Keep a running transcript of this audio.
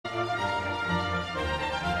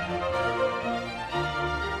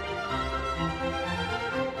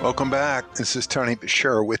Welcome back. This is Tony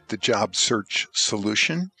Bashir with the Job Search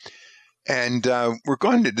Solution. And we're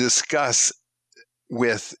going to discuss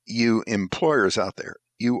with you employers out there,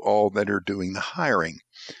 you all that are doing the hiring,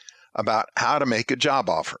 about how to make a job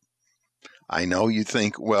offer. I know you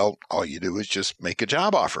think, well, all you do is just make a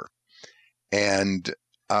job offer. And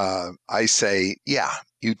I say, yeah,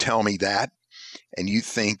 you tell me that. And you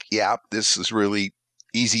think, yeah, this is really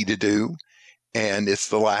easy to do. And it's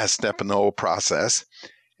the last step in the whole process.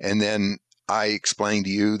 And then I explain to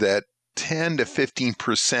you that 10 to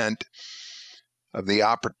 15% of the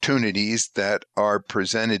opportunities that are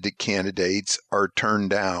presented to candidates are turned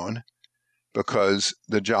down because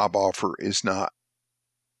the job offer is not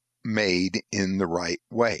made in the right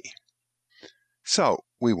way. So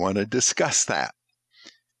we want to discuss that.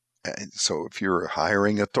 And so if you're a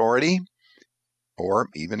hiring authority or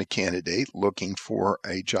even a candidate looking for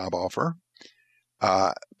a job offer,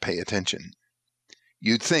 pay attention.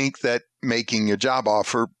 You'd think that making a job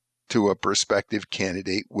offer to a prospective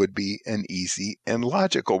candidate would be an easy and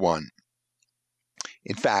logical one.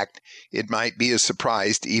 In fact, it might be a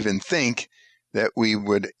surprise to even think that we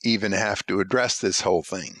would even have to address this whole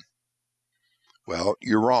thing. Well,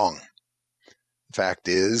 you're wrong. The fact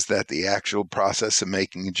is that the actual process of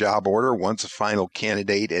making a job order, once a final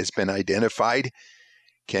candidate has been identified,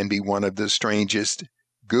 can be one of the strangest,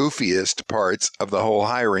 goofiest parts of the whole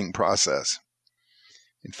hiring process.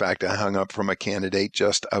 In fact, I hung up from a candidate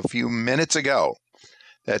just a few minutes ago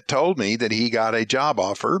that told me that he got a job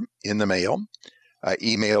offer in the mail,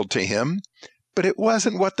 emailed to him, but it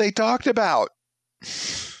wasn't what they talked about.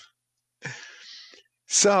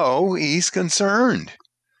 So he's concerned.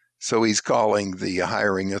 So he's calling the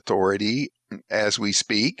hiring authority as we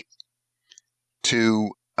speak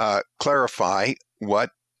to clarify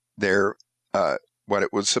what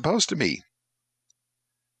it was supposed to be.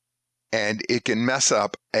 And it can mess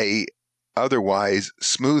up a otherwise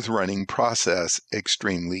smooth running process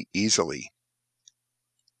extremely easily.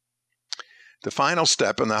 The final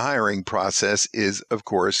step in the hiring process is, of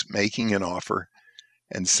course, making an offer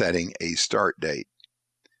and setting a start date.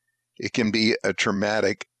 It can be a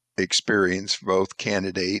traumatic experience for both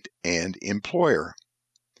candidate and employer.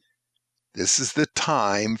 This is the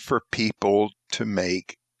time for people to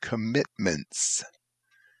make commitments.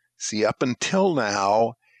 See, up until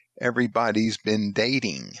now, everybody's been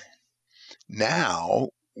dating. Now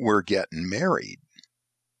we're getting married.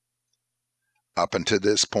 Up until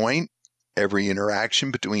this point, every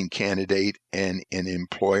interaction between candidate and an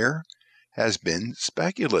employer has been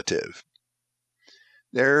speculative.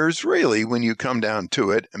 There's really, when you come down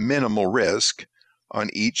to it, minimal risk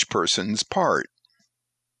on each person's part.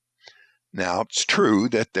 Now, it's true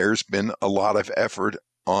that there's been a lot of effort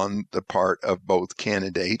on the part of both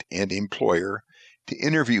candidate and employer to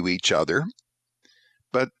interview each other,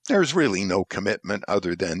 but there's really no commitment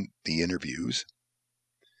other than the interviews,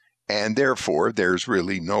 and therefore there's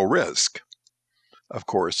really no risk, of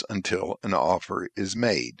course, until an offer is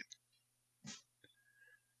made.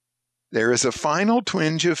 There is a final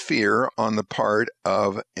twinge of fear on the part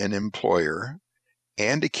of an employer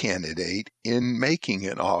and a candidate in making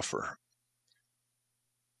an offer.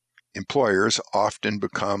 Employers often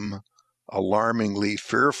become alarmingly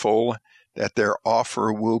fearful that their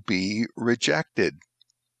offer will be rejected,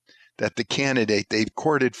 that the candidate they've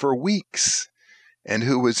courted for weeks and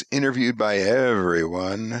who was interviewed by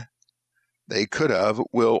everyone they could have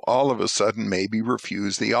will all of a sudden maybe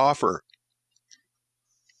refuse the offer.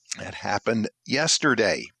 That happened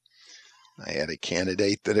yesterday. I had a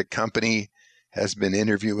candidate that a company has been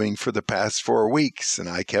interviewing for the past 4 weeks, and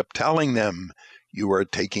I kept telling them, you are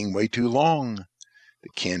taking way too long. The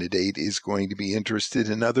candidate is going to be interested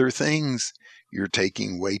in other things. You're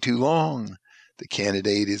taking way too long. The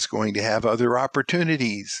candidate is going to have other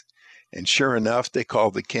opportunities. And sure enough, they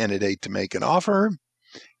called the candidate to make an offer,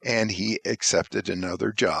 and he accepted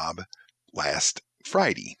another job last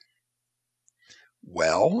Friday.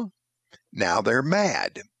 Well, now they're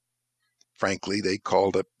mad. Frankly, they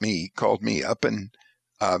called me up and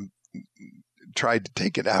tried to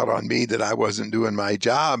take it out on me that I wasn't doing my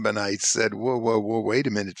job. And I said, whoa, wait a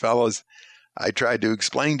minute, fellas. I tried to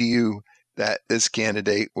explain to you that this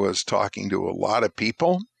candidate was talking to a lot of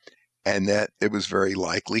people and that it was very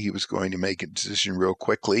likely he was going to make a decision real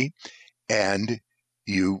quickly, and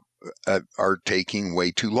you are taking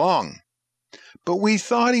way too long. But we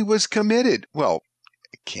thought he was committed. Well,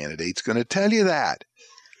 a candidate's going to tell you that.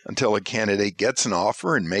 Until a candidate gets an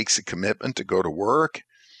offer and makes a commitment to go to work,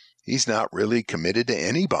 he's not really committed to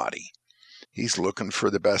anybody. He's looking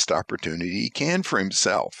for the best opportunity he can for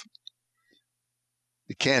himself.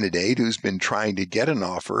 The candidate who's been trying to get an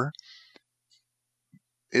offer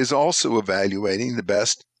is also evaluating the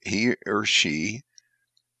best he or she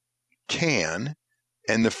can,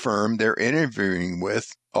 and the firm they're interviewing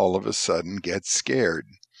with all of a sudden gets scared.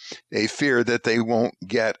 They fear that they won't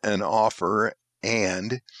get an offer,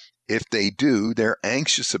 and if they do, they're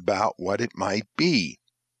anxious about what it might be.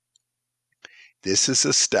 This is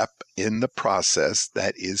a step in the process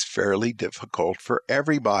that is fairly difficult for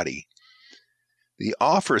everybody. The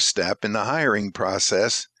offer step in the hiring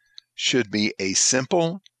process should be a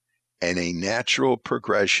simple and a natural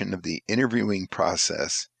progression of the interviewing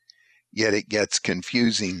process, yet it gets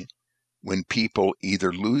confusing when people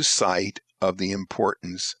either lose sight of the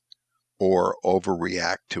importance or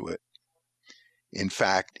overreact to it. In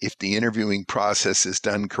fact, if the interviewing process is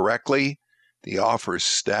done correctly, the offer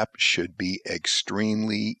step should be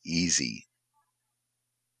extremely easy.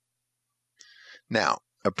 Now,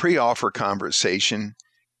 a pre-offer conversation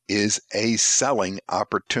is a selling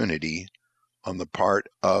opportunity on the part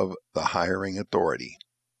of the hiring authority.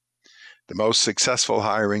 The most successful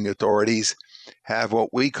hiring authorities have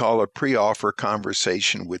what we call a pre-offer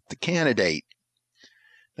conversation with the candidate.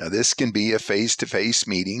 Now, this can be a face-to-face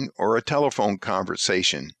meeting or a telephone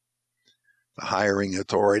conversation. The hiring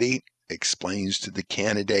authority explains to the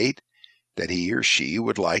candidate that he or she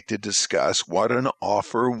would like to discuss what an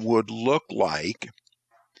offer would look like,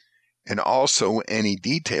 and also any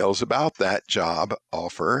details about that job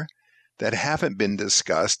offer that haven't been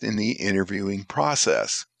discussed in the interviewing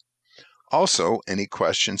process. Also, any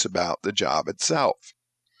questions about the job itself.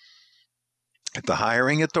 If the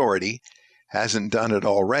hiring authority hasn't done it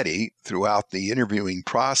already throughout the interviewing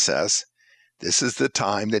process, this is the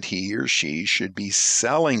time that he or she should be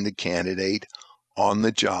selling the candidate on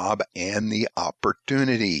the job and the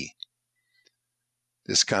opportunity.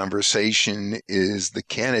 This conversation is the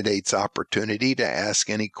candidate's opportunity to ask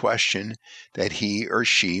any question that he or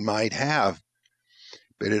she might have,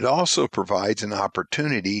 but it also provides an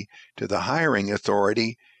opportunity to the hiring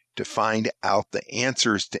authority to find out the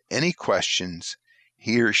answers to any questions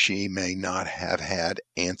he or she may not have had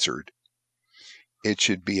answered. It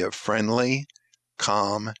should be a friendly,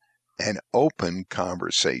 calm, and open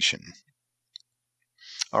conversation.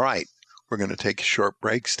 All right, we're going to take a short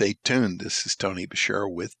break. Stay tuned. This is Tony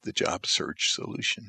Bashir with the Job Search Solution.